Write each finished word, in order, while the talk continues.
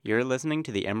You're listening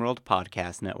to the Emerald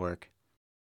Podcast Network.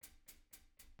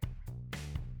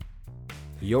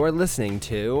 You're listening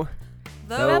to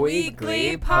The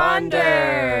Weekly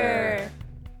Ponder.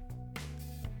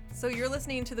 So you're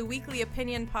listening to the weekly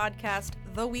opinion podcast,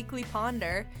 The Weekly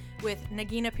Ponder, with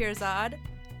Negina Pirzad,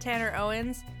 Tanner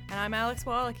Owens, and I'm Alex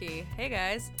Wallachy. Hey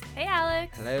guys. Hey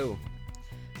Alex. Hello.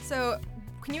 So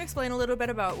can you explain a little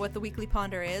bit about what The Weekly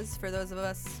Ponder is for those of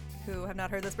us who have not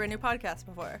heard this brand new podcast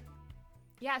before?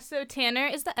 Yeah, so Tanner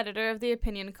is the editor of the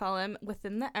opinion column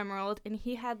within the Emerald, and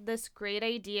he had this great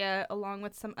idea, along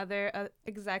with some other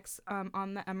execs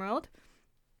on the Emerald,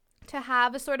 to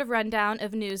have a sort of rundown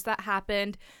of news that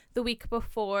happened the week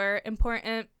before,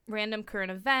 important random current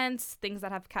events, things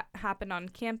that have happened on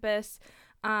campus.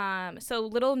 So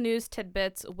little news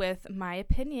tidbits with my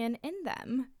opinion in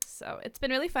them. So it's been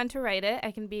really fun to write it.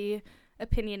 I can be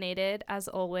opinionated as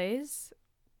always.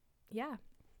 Yeah.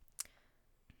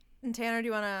 And Tanner, do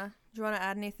you wanna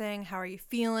add anything? How are you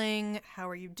feeling? How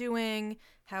are you doing?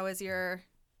 How is your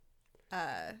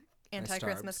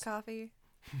anti-Christmas coffee?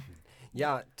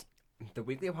 Yeah, the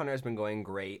Weekly Ponder has been going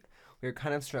great. We were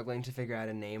kind of struggling to figure out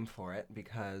a name for it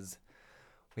because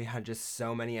we had just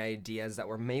so many ideas that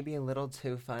were maybe a little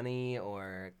too funny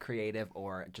or creative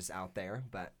or just out there.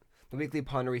 But the Weekly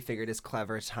Ponder we figured is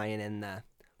clever, tying in the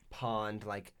pond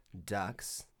like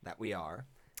ducks that we are.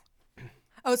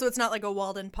 Oh, so it's not like a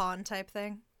Walden Pond type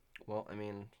thing? Well, I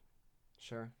mean,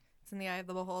 sure. It's in the eye of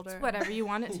the beholder. It's whatever you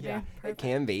want it to Yeah, be. it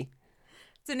can be.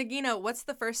 So, Negina, what's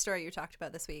the first story you talked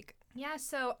about this week? Yeah,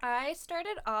 so I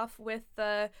started off with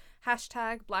the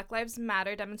hashtag Black Lives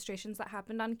Matter demonstrations that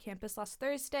happened on campus last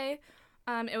Thursday.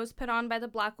 It was put on by the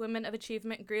Black Women of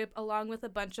Achievement group, along with a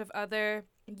bunch of other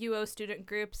UO student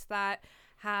groups that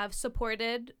have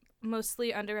supported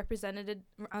mostly underrepresented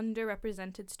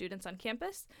students on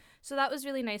campus. So that was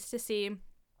really nice to see. It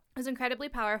was incredibly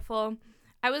powerful.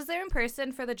 I was there in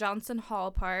person for the Johnson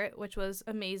Hall part, which was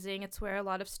amazing. It's where a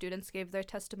lot of students gave their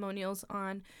testimonials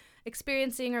on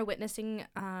experiencing or witnessing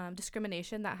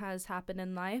discrimination that has happened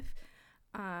in life.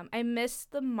 I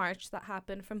missed the march that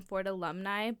happened from Ford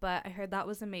alumni, but I heard that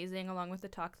was amazing, along with the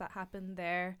talk that happened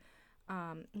there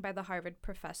by the Harvard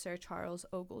professor Charles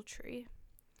Ogletree.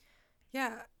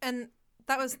 Yeah, and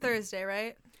that was Thursday,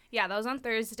 right? Yeah, that was on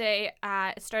Thursday.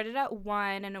 It started at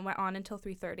 1 and it went on until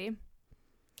 3:30.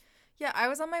 Yeah, I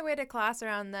was on my way to class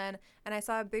around then, and I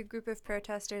saw a big group of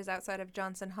protesters outside of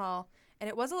Johnson Hall. And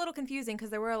it was a little confusing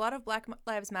because there were a lot of Black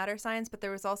Lives Matter signs, but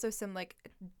there was also some, like,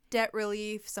 debt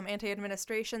relief, some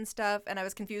anti-administration stuff, and I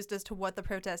was confused as to what the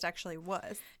protest actually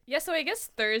was. Yeah, so I guess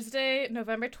Thursday,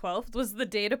 November 12th, was the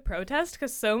day to protest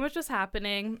because so much was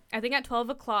happening. I think at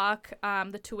 12 o'clock,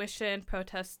 the tuition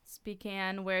protests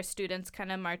began where students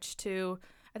kind of marched to,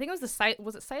 I think it was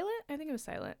was it silent? I think it was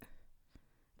silent.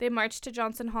 They marched to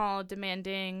Johnson Hall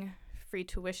demanding free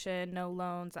tuition, no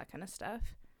loans, that kind of stuff.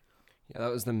 Yeah,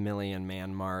 that was the Million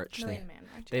Man March. They've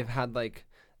Yeah. had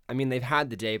they've had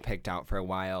the day picked out for a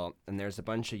while, and there's a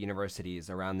bunch of universities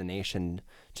around the nation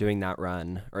doing that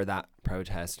run or that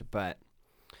protest, but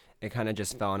it kind of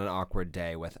just fell on an awkward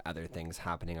day with other things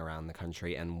happening around the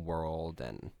country and world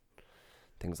and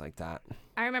things like that.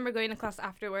 I remember going to class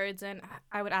afterwards, and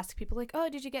I would ask people, like, oh,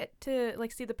 did you get to,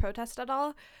 like, see the protest at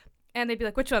all? And they'd be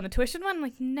like, which one? The tuition one? I'm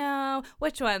like, no.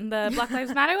 Which one? The Black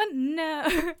Lives Matter one? No.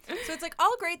 So it's like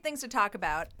all great things to talk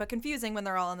about, but confusing when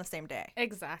they're all on the same day.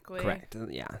 Exactly. Correct.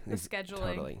 Yeah. The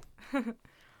scheduling. Totally.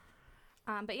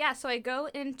 But yeah, so I go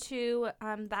into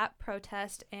that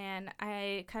protest, and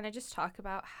I kind of just talk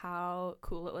about how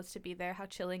cool it was to be there, how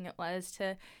chilling it was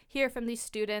to hear from these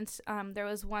students. There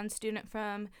was one student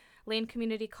from Lane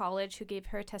Community College who gave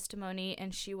her testimony,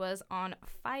 and she was on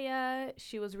fire.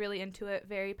 She was really into it,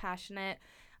 very passionate.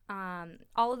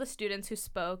 All of the students who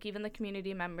spoke, even the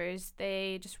community members,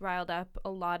 they just riled up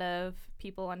a lot of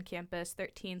people on campus.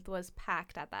 13th was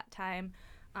packed at that time.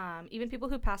 Even people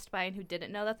who passed by and who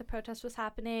didn't know that the protest was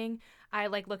happening, I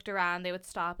looked around, they would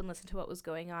stop and listen to what was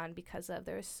going on because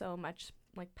there was so much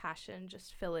passion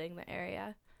just filling the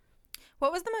area.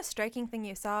 What was the most striking thing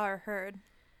you saw or heard?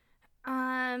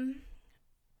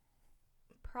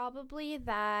 Probably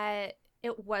that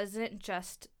it wasn't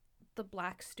just the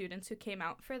Black students who came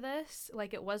out for this.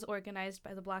 It was organized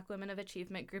by the Black Women of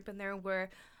Achievement group, and there were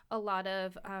a lot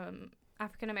of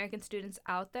African-American students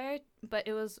out there, but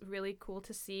it was really cool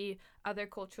to see other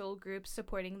cultural groups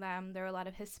supporting them. There were a lot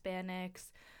of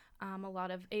Hispanics, a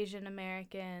lot of Asian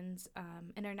Americans,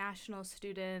 international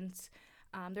students.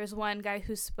 There's one guy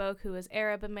who spoke who was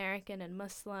Arab American and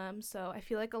Muslim, so I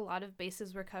feel like a lot of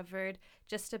bases were covered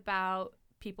just about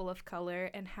people of color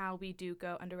and how we do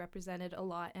go underrepresented a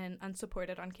lot and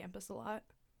unsupported on campus a lot.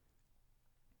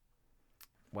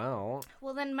 Well,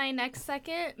 then my next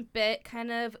second bit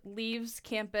kind of leaves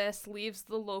campus, leaves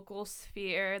the local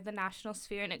sphere, the national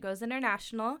sphere, and it goes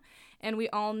international. And we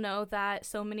all know that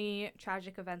so many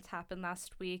tragic events happened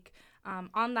last week.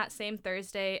 On that same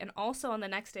Thursday, and also on the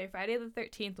next day, Friday the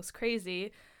 13th was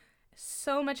crazy.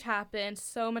 So much happened,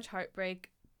 so much heartbreak.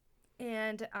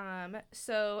 And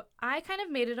so I kind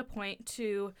of made it a point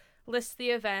to list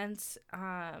the events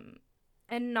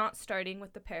and not starting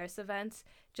with the Paris events,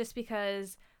 just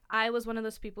because I was one of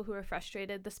those people who were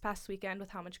frustrated this past weekend with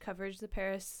how much coverage the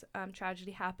Paris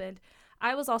tragedy happened.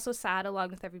 I was also sad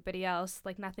along with everybody else,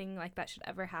 like nothing like that should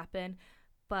ever happen.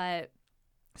 But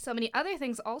so many other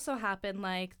things also happened,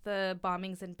 like the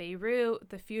bombings in Beirut,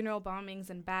 the funeral bombings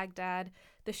in Baghdad,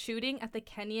 the shooting at the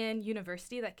Kenyan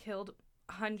university that killed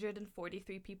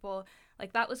 143 people.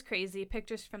 Like, that was crazy.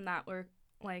 Pictures from that were,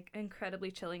 like, incredibly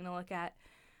chilling to look at.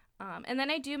 And then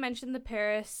I do mention the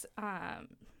Paris,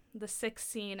 the 6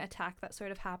 scene attack that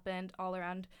sort of happened all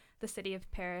around the city of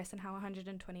Paris and how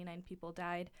 129 people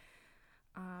died.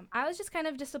 I was just kind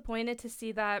of disappointed to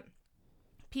see that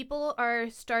people are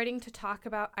starting to talk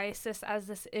about ISIS as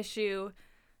this issue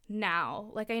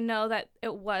now. Like, I know that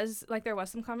it was, like, there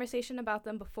was some conversation about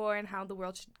them before and how the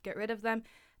world should get rid of them,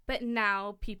 but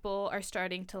now people are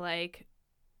starting to, like,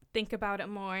 think about it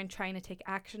more and trying to take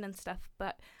action and stuff.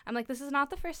 But I'm like, this is not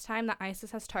the first time that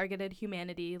ISIS has targeted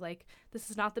humanity. Like, this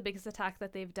is not the biggest attack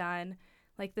that they've done.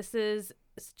 Like, it's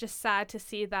just sad to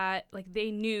see that, like,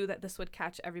 they knew that this would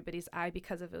catch everybody's eye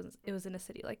because of it was in a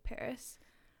city like Paris.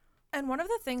 And one of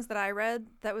the things that I read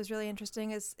that was really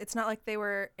interesting is it's not like they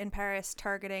were in Paris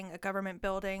targeting a government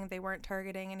building. They weren't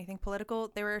targeting anything political.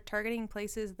 They were targeting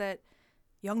places that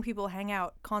young people hang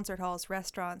out, concert halls,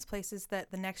 restaurants, places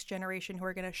that the next generation who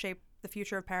are going to shape the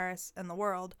future of Paris and the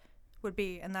world would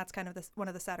be. And that's kind of one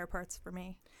of the sadder parts for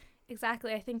me.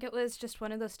 Exactly. I think it was just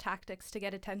one of those tactics to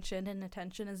get attention, and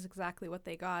attention is exactly what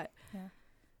they got. Yeah.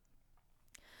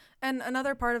 And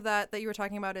another part of that you were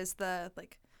talking about is the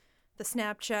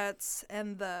Snapchats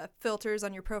and the filters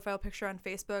on your profile picture on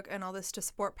Facebook and all this to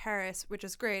support Paris, which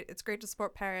is great. It's great to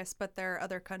support Paris, but there are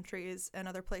other countries and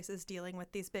other places dealing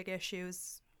with these big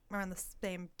issues around the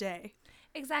same day.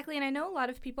 Exactly. And I know a lot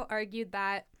of people argued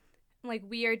that, like,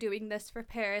 we are doing this for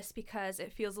Paris because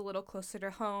it feels a little closer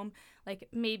to home. Like,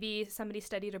 maybe somebody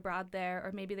studied abroad there,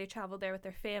 or maybe they traveled there with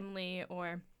their family,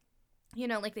 or, you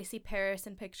know, like, they see Paris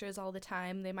in pictures all the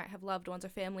time. They might have loved ones or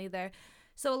family there.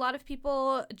 So a lot of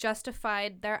people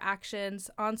justified their actions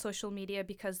on social media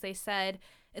because they said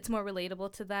it's more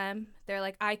relatable to them. They're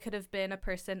like, I could have been a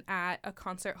person at a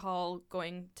concert hall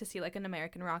going to see, like, an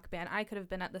American rock band. I could have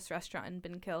been at this restaurant and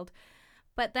been killed.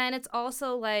 But then it's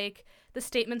also, like, the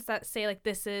statements that say, like,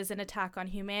 this is an attack on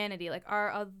humanity. Like,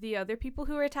 are the other people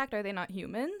who were attacked, are they not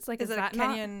humans? Like, is that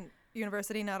Kenyan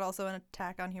university not also an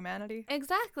attack on humanity?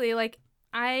 Exactly. Like,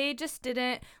 I just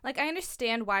didn't, like, I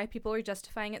understand why people were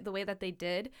justifying it the way that they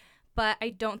did, but I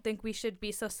don't think we should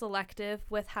be so selective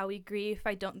with how we grieve.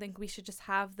 I don't think we should just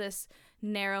have this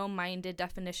narrow-minded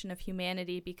definition of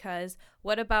humanity, because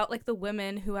what about, like, the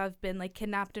women who have been, like,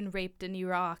 kidnapped and raped in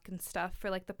Iraq and stuff for,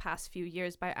 like, the past few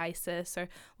years by ISIS? Or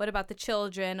what about the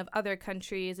children of other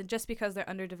countries? And just because they're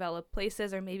underdeveloped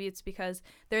places, or maybe it's because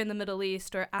they're in the Middle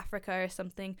East or Africa or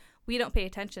something, we don't pay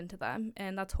attention to them,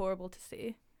 and that's horrible to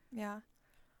see. Yeah.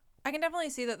 I can definitely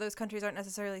see that those countries aren't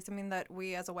necessarily something that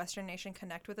we as a Western nation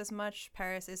connect with as much.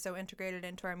 Paris is so integrated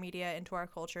into our media, into our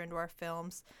culture, into our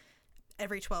films.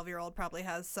 Every 12-year-old probably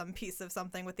has some piece of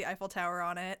something with the Eiffel Tower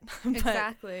on it.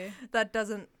 Exactly. That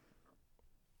doesn't...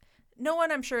 No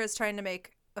one, I'm sure, is trying to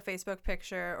make a Facebook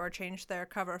picture or change their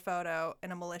cover photo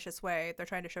in a malicious way. They're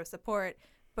trying to show support.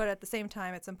 But at the same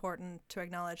time, it's important to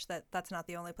acknowledge that that's not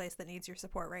the only place that needs your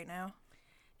support right now.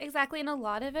 Exactly, and a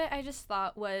lot of it I just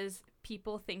thought was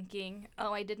people thinking,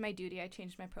 oh, I did my duty, I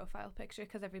changed my profile picture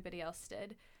because everybody else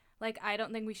did. Like, I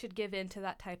don't think we should give in to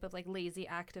that type of, like, lazy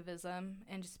activism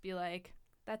and just be like,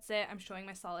 that's it, I'm showing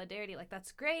my solidarity. Like,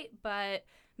 that's great, but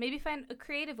maybe find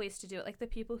creative ways to do it. Like, the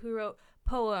people who wrote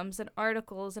poems and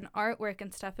articles and artwork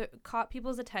and stuff, it caught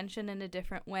people's attention in a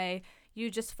different way.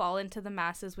 You just fall into the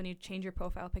masses when you change your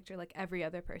profile picture like every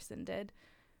other person did.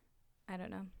 I don't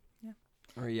know.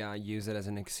 Or, use it as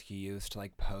an excuse to,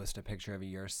 like, post a picture of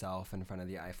yourself in front of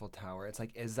the Eiffel Tower. It's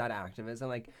like, is that activism?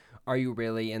 Like, are you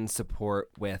really in support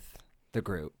with the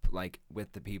group, like,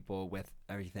 with the people, with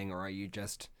everything? Or are you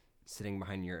just sitting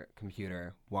behind your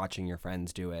computer watching your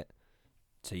friends do it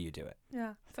so you do it?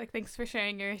 Yeah. It's like, thanks for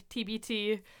sharing your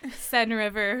TBT Seine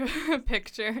River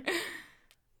picture.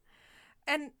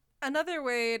 And another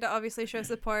way to obviously show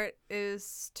support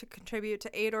is to contribute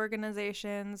to aid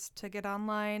organizations, to get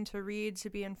online, to read, to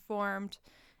be informed.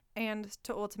 And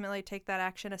to ultimately take that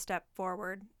action a step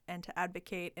forward and to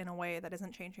advocate in a way that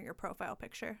isn't changing your profile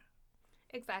picture.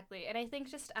 Exactly. And I think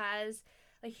just as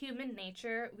like human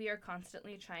nature, we are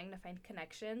constantly trying to find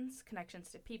connections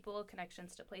to people,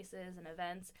 connections to places and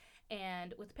events.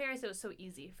 And with Paris, it was so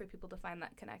easy for people to find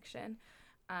that connection.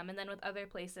 And then with other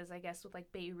places, I guess with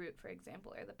like Beirut, for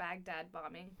example, or the Baghdad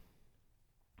bombing,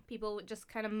 people would just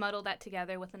kind of muddle that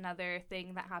together with another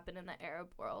thing that happened in the Arab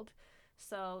world.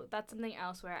 So that's something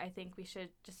else where I think we should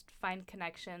just find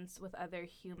connections with other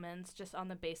humans just on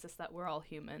the basis that we're all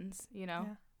humans, you know?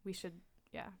 Yeah. We should,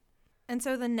 yeah. And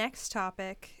so the next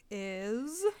topic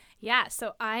is... Yeah,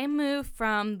 so I move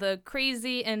from the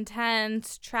crazy,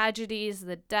 intense tragedies,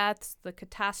 the deaths, the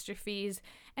catastrophes,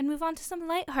 and move on to some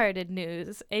lighthearted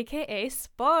news, aka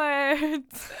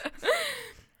sports.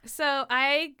 So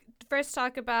I first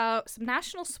talk about some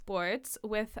national sports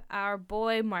with our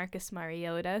boy Marcus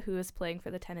Mariota, who is playing for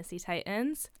the Tennessee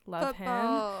Titans. Love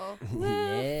football. him. Woo,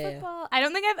 Yeah. football. I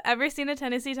don't think I've ever seen a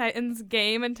Tennessee Titans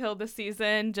game until this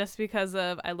season just because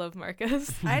of I love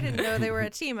Marcus. I didn't know they were a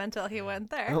team until he went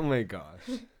there. Oh my gosh.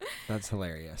 That's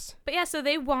hilarious. But yeah, so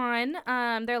they won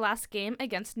their last game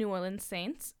against New Orleans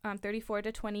Saints,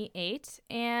 34-28,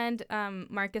 and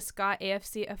Marcus got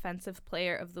AFC Offensive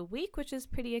Player of the Week, which is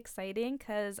pretty exciting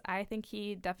because I think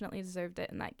he definitely deserved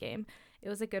it in that game. It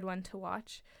was a good one to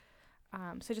watch.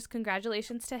 So just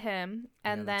congratulations to him.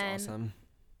 And that's then awesome.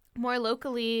 more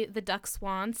locally, the Ducks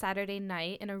won Saturday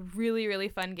night in a really, really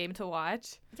fun game to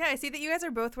watch. Yeah, I see that you guys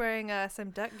are both wearing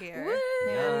some duck gear.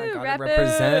 Woo! Yeah, gotta Rep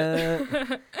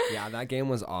represent. it. Yeah, that game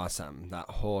was awesome. That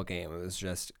whole game, it was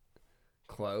just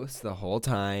close the whole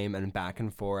time and back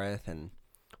and forth, and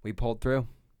we pulled through.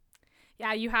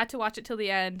 Yeah, you had to watch it till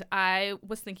the end. I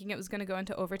was thinking it was going to go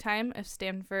into overtime if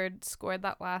Stanford scored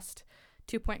that last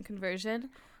 2-point conversion.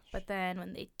 But then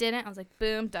when they didn't, I was like,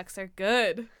 boom, Ducks are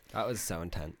good. That was so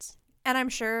intense. And I'm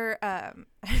sure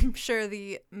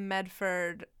the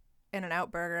Medford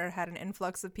In-N-Out Burger had an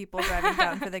influx of people driving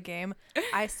down for the game.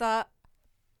 I saw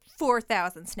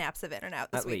 4,000 snaps of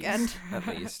In-N-Out this weekend. At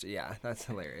least, yeah, that's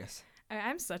hilarious.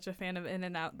 I'm such a fan of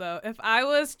In-N-Out, though. If I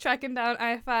was trekking down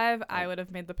I-5, I would have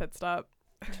made the pit stop.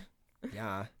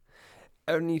 Yeah.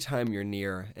 Anytime you're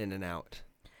near In-N-Out,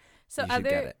 So you should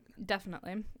get it.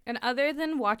 Definitely. And other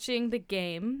than watching the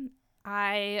game,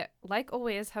 I, like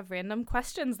always, have random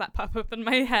questions that pop up in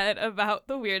my head about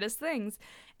the weirdest things.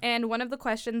 And one of the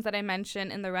questions that I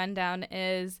mentioned in the rundown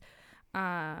is,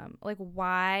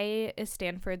 why is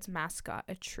Stanford's mascot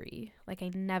a tree? Like, I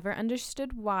never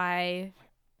understood why.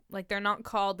 Like, they're not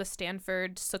called the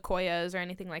Stanford Sequoias or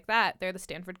anything like that. They're the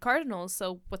Stanford Cardinals.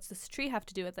 So what's this tree have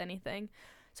to do with anything?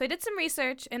 So I did some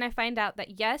research, and I find out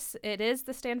that, yes, it is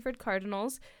the Stanford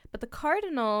Cardinals, but the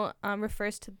cardinal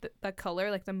refers to the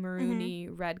color, like the maroony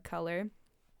red color.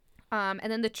 And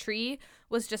then the tree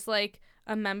was just like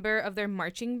a member of their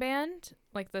marching band,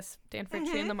 like the Stanford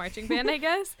tree in the marching band, I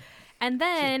guess. And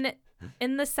then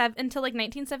until like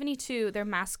 1972, their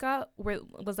mascot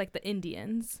was like the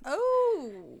Indians.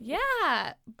 Oh.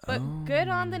 Yeah, but good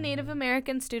on the Native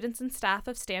American students and staff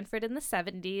of Stanford in the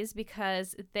 70s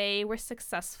because they were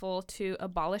successful to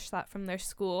abolish that from their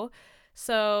school.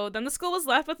 So then the school was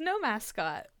left with no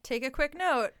mascot. Take a quick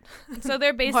note. So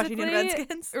they're basically Washington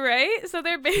Redskins. right. So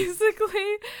they're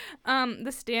basically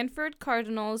the Stanford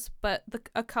Cardinals, but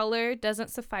a color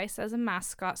doesn't suffice as a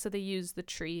mascot, so they use the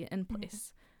tree in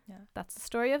place. Yeah, that's the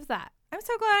story of that. I'm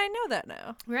so glad I know that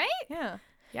now. Right? Yeah.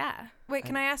 Yeah. Wait,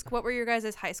 can I ask what were your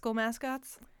guys' high school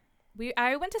mascots?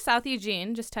 I went to South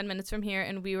Eugene, just 10 minutes from here,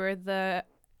 and we were the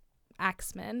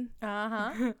Axemen.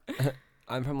 Uh-huh.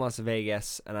 I'm from Las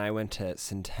Vegas, and I went to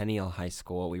Centennial High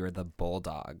School. We were the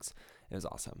Bulldogs. It was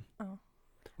awesome. Oh.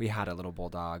 We had a little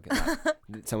bulldog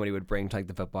that somebody would bring to like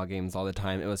the football games all the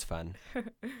time. It was fun.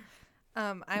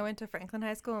 I went to Franklin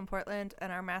High School in Portland,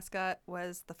 and our mascot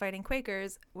was the Fighting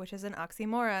Quakers, which is an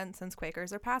oxymoron since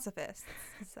Quakers are pacifists.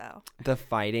 So The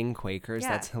Fighting Quakers,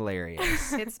 Yeah. that's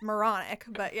hilarious. it's moronic,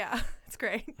 but yeah, it's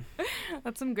great.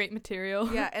 That's some great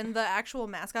material. Yeah, and the actual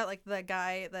mascot, like the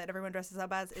guy that everyone dresses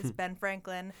up as, is Ben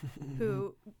Franklin,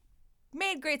 who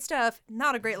made great stuff.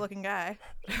 Not a great looking guy.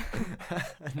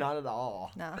 Not at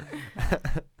all. No.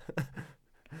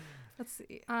 Let's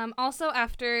see. Also,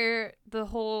 after the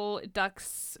whole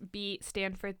Ducks beat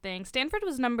Stanford thing, Stanford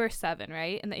was number 7,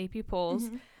 right, in the AP polls.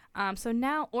 So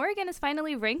now Oregon is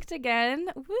finally ranked again.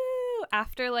 Woo!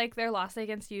 After like their loss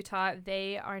against Utah,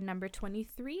 they are number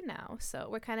 23 now. So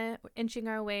we're kind of inching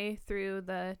our way through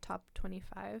the top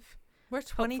 25. We're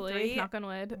 23. Hopefully, knock on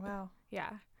wood. Wow. Yeah.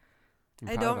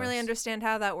 I don't really understand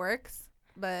how that works,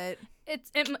 but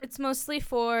It's mostly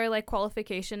for like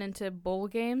qualification into bowl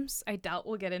games. I doubt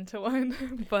we'll get into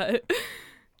one, but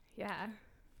yeah,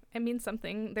 it means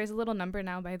something. There's a little number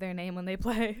now by their name when they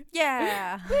play.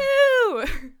 yeah. Woo!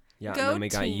 Yeah, Go and then we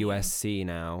got team. USC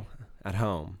now at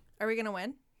home. Are we gonna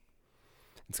win?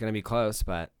 It's going to be close,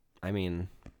 but I mean,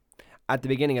 at the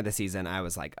beginning of the season, I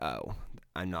was like, oh,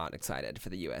 I'm not excited for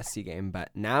the USC game. But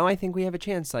now I think we have a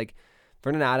chance. Like,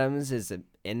 Vernon Adams is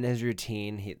in his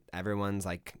routine. Everyone's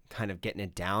like kind of getting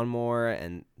it down more,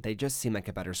 and they just seem like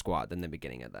a better squad than the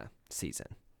beginning of the season.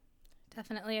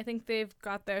 Definitely. I think they've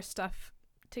got their stuff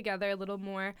together a little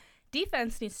more.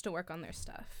 Defense needs to work on their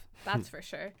stuff. That's for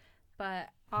sure. But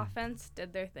offense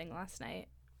did their thing last night.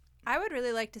 I would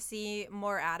really like to see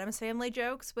more Adams family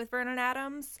jokes with Vernon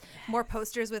Adams. More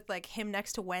posters with like him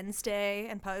next to Wednesday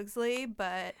and Pugsley,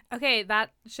 but Okay, that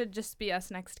should just be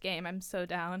us next game. I'm so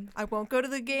down. I won't go to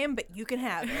the game, but you can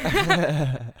have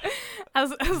it.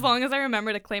 As long as I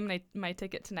remember to claim my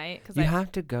ticket tonight. Cause You I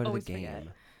have to go to the always game. forget.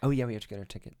 Oh, yeah, we have to get our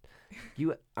ticket.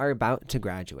 You are about to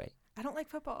graduate. I don't like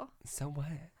football. So what?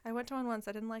 I went to one once.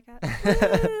 I didn't like it.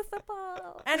 Woo,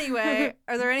 football. Anyway,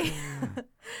 are there any?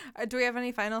 Do we have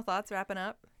any final thoughts wrapping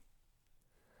up?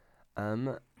 I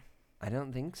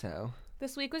don't think so.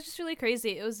 This week was just really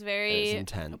crazy. It was It was very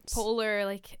intense. polar,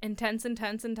 like intense,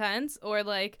 or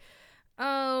like,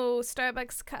 oh,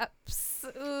 Starbucks cups,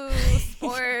 ooh,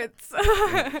 sports.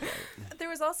 There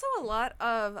was also a lot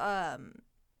of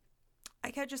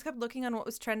just kept looking on what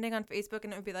was trending on Facebook,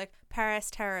 and it would be like Paris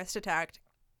terrorist attacked.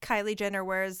 Kylie Jenner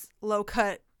wears low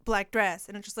cut black dress,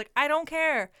 and it's just like, I don't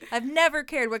care. I've never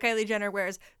cared what Kylie Jenner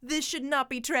wears. This should not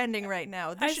be trending right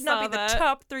now. This I should not saw be that. the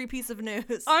top 3 piece of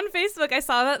news. On Facebook, I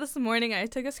saw that this morning. I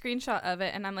took a screenshot of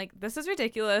it, and I'm like, this is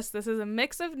ridiculous. This is a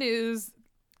mix of news.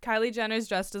 Kylie Jenner's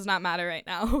dress does not matter right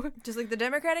now. Just like the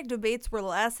Democratic debates were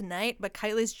last night, but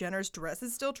Kylie Jenner's dress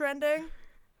is still trending.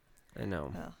 I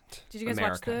know. Oh, Did you guys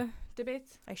watch America. the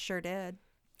debates? I sure did.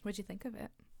 What'd you think of it?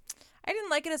 I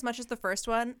didn't like it as much as the first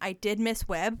one. I did miss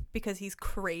Webb because he's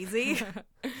crazy.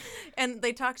 And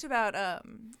they talked about a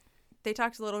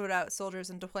little bit about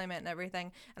soldiers and deployment and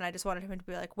everything, and I just wanted him to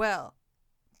be like, well,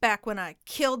 back when I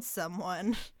killed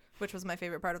someone, which was my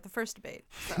favorite part of the first debate.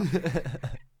 So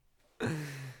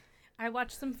I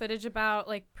watched some footage about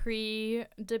like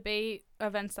pre-debate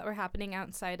events that were happening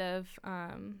outside of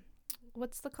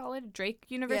what's the college? Drake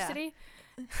University.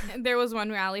 And there was one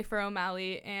Rally for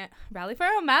O'Malley, and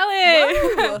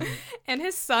and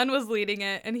his son was leading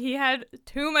it, and he had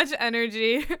too much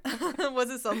energy. was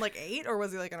his son like 8, or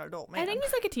was he like an adult man? I think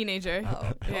he's like a teenager.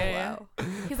 Oh, Yeah. wow.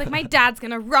 He's like, my dad's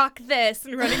gonna rock this,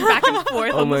 and running back and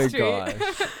forth Oh on my the street. gosh.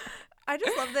 I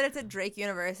just love that it's at Drake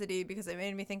University because it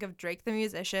made me think of Drake the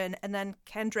musician. And then,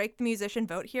 can Drake the musician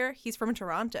vote here? He's from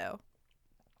Toronto.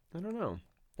 I don't know.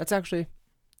 That's actually...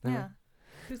 Yeah.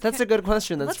 That's a good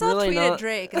question. That's Let's all really tweet not... at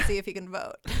Drake and see if he can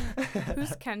vote.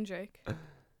 Who's Kendrick? No.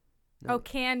 Oh,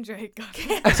 Can Drake.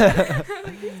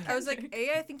 I was like,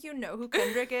 A, I think you know who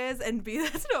Kendrick is, and B,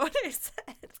 that's not what I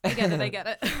said. I get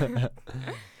it.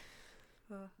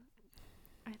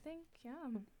 I think, yeah.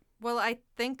 Well, I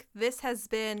think this has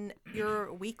been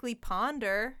your weekly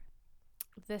ponder.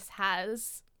 This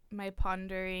has my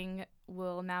pondering.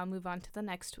 Will now move on to the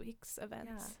next week's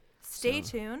events. Yeah. Stay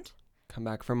So- tuned. Come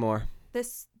back for more.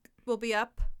 This will be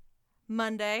up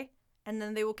Monday, and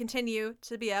then they will continue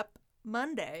to be up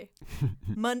Monday.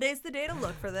 Monday's the day to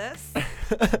look for this.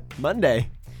 Monday.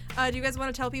 Do you guys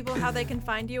want to tell people how they can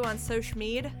find you on social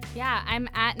media? Yeah, I'm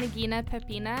at Negina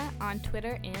Pepina on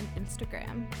Twitter and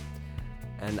Instagram.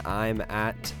 And I'm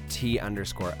at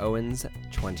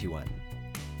T_Owens21.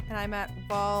 And I'm at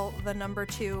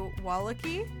Wall2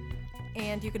 Wallachy.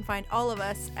 And you can find all of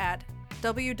us at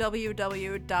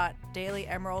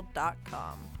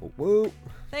www.dailyemerald.com. Woo!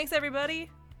 Thanks, everybody.